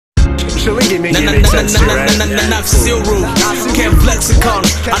shilingi mingi makes sense, right? Nafsi, huru, Kevlexicon,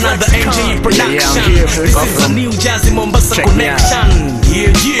 another NG production. This is a new Jazzy Mombasa connection.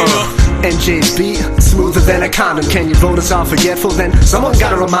 Yeah. NJ's beat, smoother than a condom. Can you vote us all forgetful? Then someone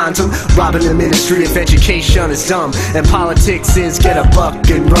gotta remind them. Robbing the ministry of education is dumb, and politics is get a buck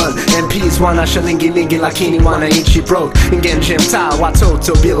and run. MPs wana shilingi mingi lakini wananchi broke. Ngenje mtaa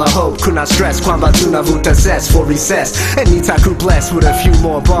watoto bila hope. Kuna stress kwamba tunavuta zest for recess. And Nitaku blessed with a few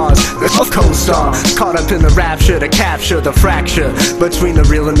more bars. The co-star caught up in the rapture to capture the fracture between the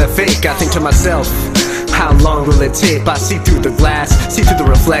real and the fake. I think to myself, how long will it take? I see through the glass, see through the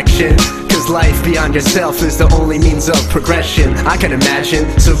reflection. Cause life beyond yourself is the only means of progression. I can imagine,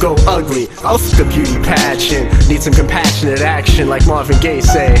 so go ugly, off the beauty pageant. Need some compassionate action, like Marvin Gaye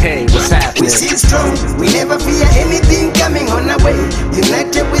say, hey, what's happening? We stay strong, we never fear anything coming on our way.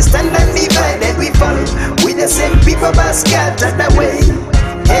 United we stand and divided we fall. We the same people but scattered away.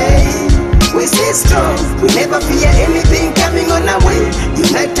 Hey, we stay strong, we never fear anything coming on our way.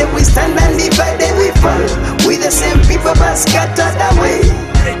 United we stand and divided we fall. We the same people but scattered away.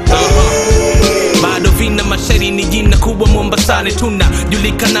 Bado vina mashairi ni jina kubwa Mombasani tuna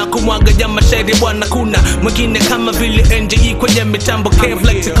julikana kumwaga ya mashairi bwana kuna mwingine kama vile NJE kwenye mitambo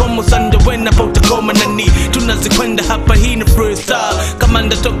Kevlexicon musanda wena pa utakoma nani tunazikwenda hapa hii ni freestyle kama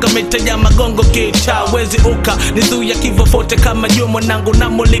ndatoka mita ya magongo kicha wezi uka nizuya kivo fote kama yu mwanangu na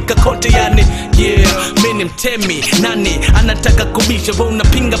mulika kote yani yeah mini mtemi nani anataka kubisha wa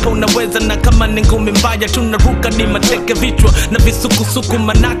unapinga pa unaweza na kama ni ngumi mbaya tunaruka ni mateke vichwa na visukusuku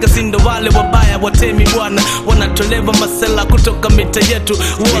manaka sindo wale wabaya watemi bwana wanatolewa masela kutoka mita yetu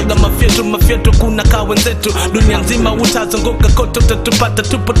uaga mafyetu kuna kawenzetu dunia nzima utazunguka kote utatupata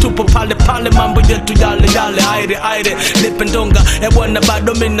tupo pale mambo yetu yale aire nipendonga bwana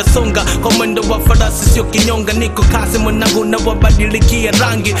bado minasonga kwa mwendo wa farasi sio kinyonga niko kasi mwanangu na wabadilikia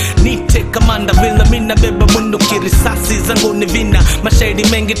rangi nite kamanda vila mina beba mwendo kirisasi zangu ni vina mashairi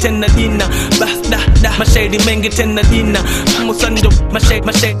mengi tena jina basda mashairi mengi tena jina musando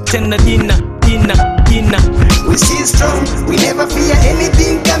mashairi tena jina. We stay strong, we never fear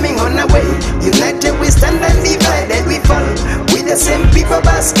anything coming on our way. United we stand and divided we fall. We the same people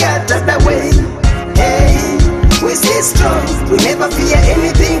but scattered away. Hey, we stay strong, we never fear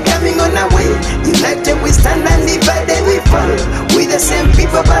anything coming on our way. United we stand and divided we fall. We the same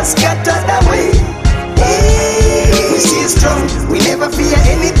people but scattered away. Hey, we stay strong, we never fear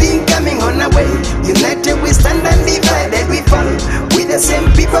anything coming on our way. United we stand and divided we fall. We the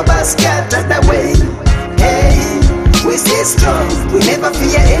same people but scattered away. Hey, we stay strong, we never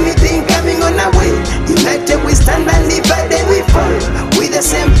fear anything coming on our way. United we stand and divided we fall. We the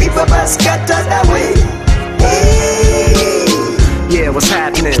same people but scattered away. Hey. Yeah, what's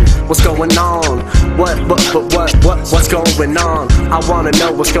happening? What's going on? What's going on? I wanna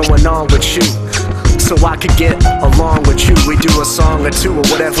know what's going on with you, so I could get along with you. We do a song or two or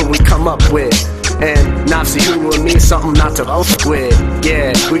whatever we come up with. And nafsi, huru and me, something not to off with.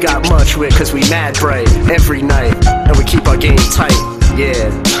 Yeah, we got much with, cause we mad bright every night, and we keep our game tight,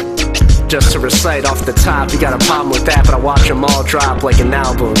 yeah. Just to recite off the top, you got a problem with that, but I watch them all drop like an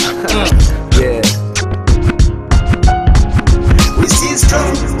album. Yeah. We stay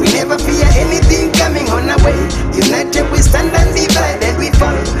strong, we never fear anything coming on our way. United we stand and divided we